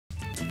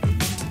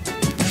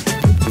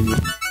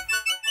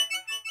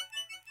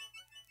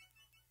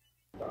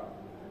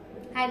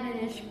Hi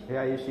Tanishq. Hey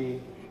Aayushi.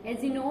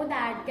 As you know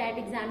that CAT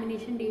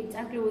examination dates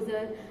are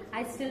closer,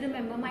 I still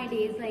remember my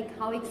days, like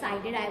how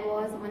excited I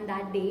was on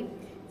that day.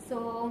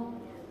 So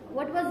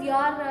what was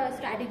your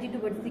strategy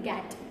towards the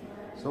CAT?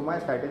 So my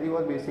strategy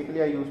was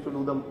basically I used to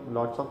do the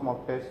lots of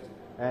mock tests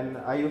and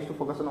I used to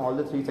focus on all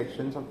the three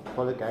sections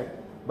for the CAT.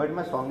 But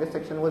my strongest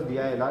section was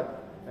DILR,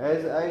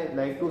 as I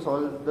like to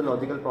solve the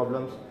logical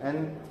problems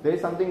and there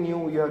is something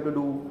new you have to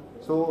do.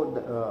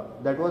 So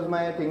that was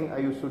my thing I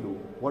used to do.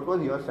 What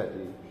was your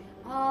strategy?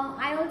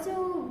 I also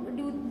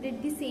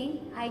did the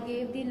same. I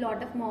gave the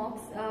lot of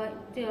mocks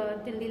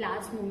till the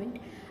last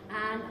moment,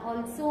 and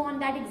also on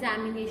that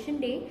examination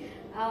day,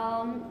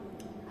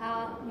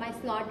 my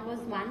slot was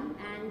one,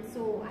 and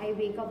so I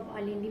wake up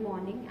early in the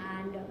morning,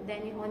 and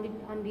then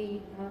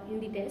in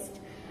the test,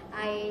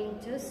 I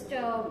just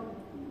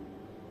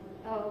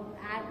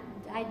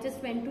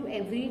went to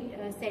every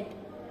set,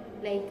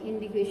 like in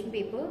the question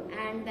paper,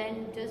 and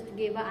then just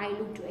gave a eye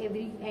look to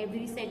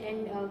every set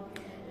and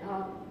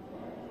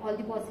all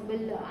the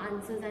possible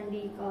answers and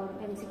the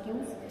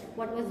MCQs.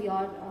 What was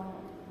your?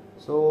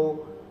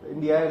 So in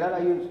the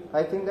ILR,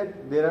 I think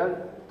that there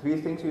are three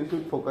things you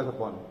should focus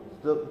upon.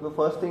 So the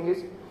first thing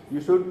is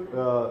you should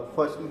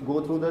first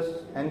go through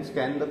this and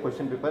scan the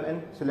question paper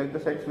and select the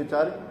sets which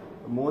are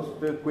most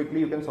quickly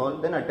you can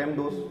solve. Then attempt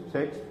those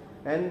sets.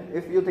 And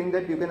if you think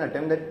that you can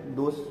attempt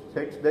those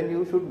sets, then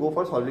you should go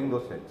for solving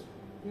those sets.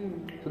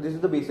 So this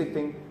is the basic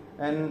thing.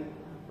 And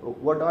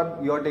what are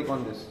your take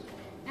on this?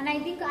 And I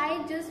think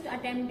I just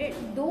attempted,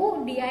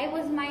 though DI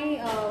was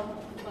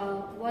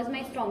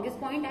my strongest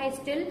point, I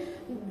still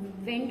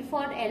went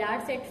for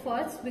LR set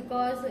first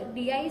because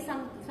DI is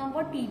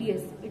somewhat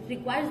tedious. It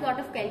requires a lot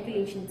of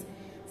calculations.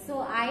 So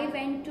I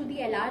went to the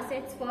LR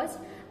sets first.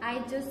 I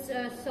just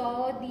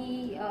saw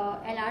the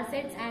LR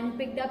sets and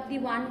picked up the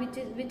one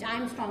which I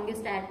am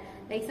strongest at,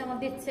 like some of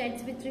the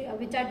sets which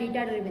are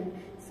data driven.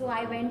 So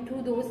I went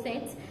through those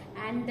sets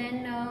and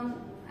then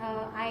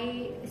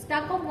I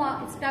stuck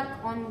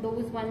on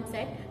those one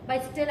set,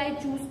 but still I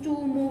choose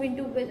to move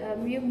into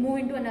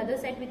another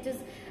set which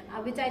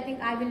I think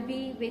I will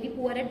be very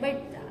poor at,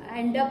 but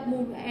end up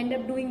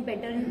doing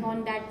better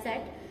on that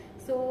set.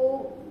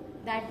 So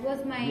that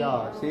was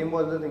my same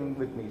was the thing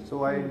with me.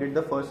 So I did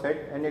the first set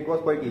and it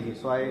was quite easy.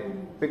 So I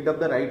picked up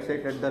the right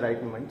set at the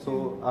right moment.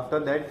 So after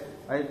that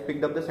I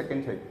picked up the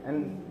second set,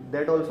 and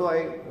that also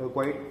I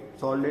quite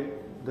solved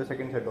it, the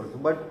second set also.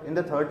 But in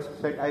the third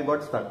set I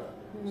got stuck.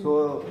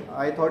 So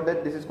I thought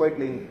that this is quite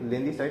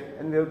lengthy set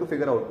and we have to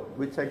figure out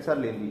which sets are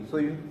lengthy. So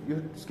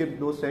you skip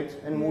those sets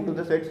and move to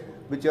the sets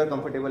which you are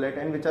comfortable at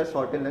and which are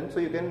short in length, so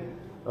you can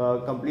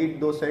complete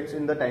those sets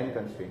in the time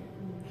constraint.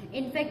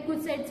 In fact कुछ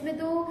sets में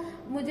तो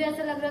मुझे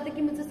ऐसा लग रहा था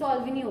कि मुझसे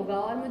सॉल्व ही नहीं होगा,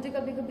 और मुझे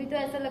कभी कभी तो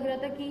ऐसा लग रहा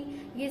था कि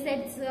ये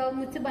सेट्स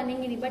मुझसे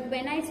बनेंगे नहीं. But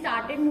when I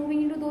started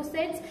moving into those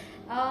sets,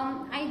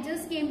 I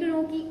just came to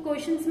know कि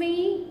क्वेश्चंस में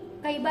ही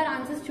कई बार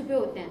आंसर्स छुपे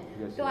होते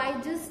हैं. तो I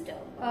just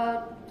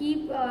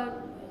keep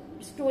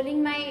scrolling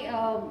my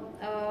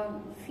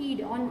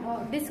feed on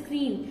this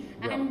screen,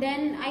 and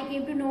then I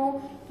came to know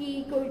कि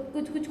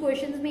कुछ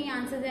questions में ही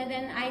answers हैं.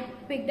 Then I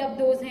picked up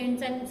those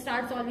hints and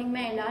start solving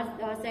my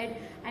LR set,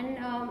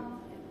 and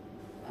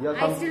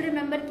I still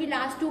remember कि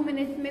last 2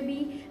 minutes में भी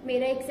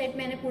मेरा एक set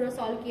मैंने पूरा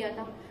solve किया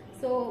था.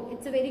 So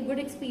it's a very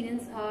good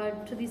experience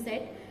to the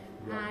set.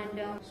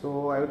 And so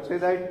I would say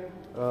that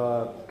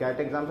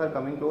CAT exams are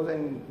coming close,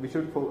 and we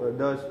should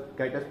the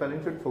CAT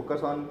aspirant should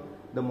focus on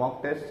the mock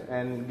tests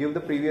and give the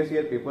previous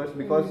year papers,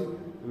 because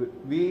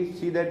we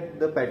see that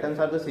the patterns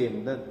are the same.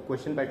 The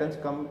question patterns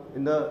come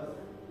in the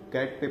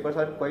CAT papers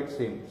are quite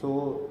same. So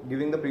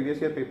giving the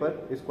previous year paper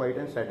is quite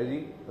a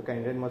strategy a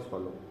candidate must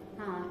follow.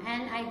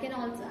 And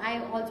I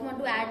also want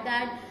to add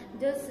that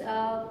this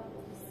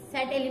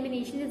set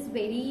elimination is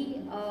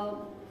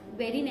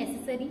very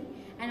necessary.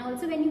 And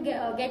also when you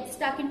get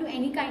stuck into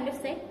any kind of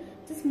set,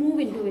 just move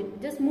into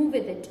it. Just move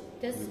with it.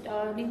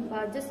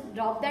 Just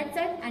drop that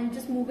set and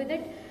just move with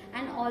it.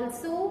 And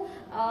also,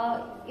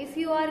 if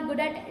you are good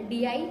at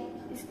DI,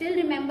 still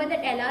remember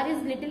that LR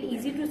is little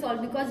easy to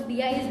solve because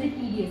DI is little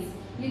tedious.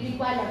 You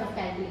require a lot of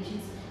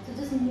calculations. So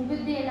just move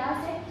with the LR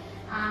set,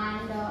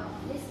 and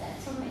yes,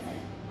 that's from my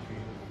side.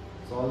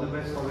 So all the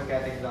best for the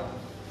CAT exam.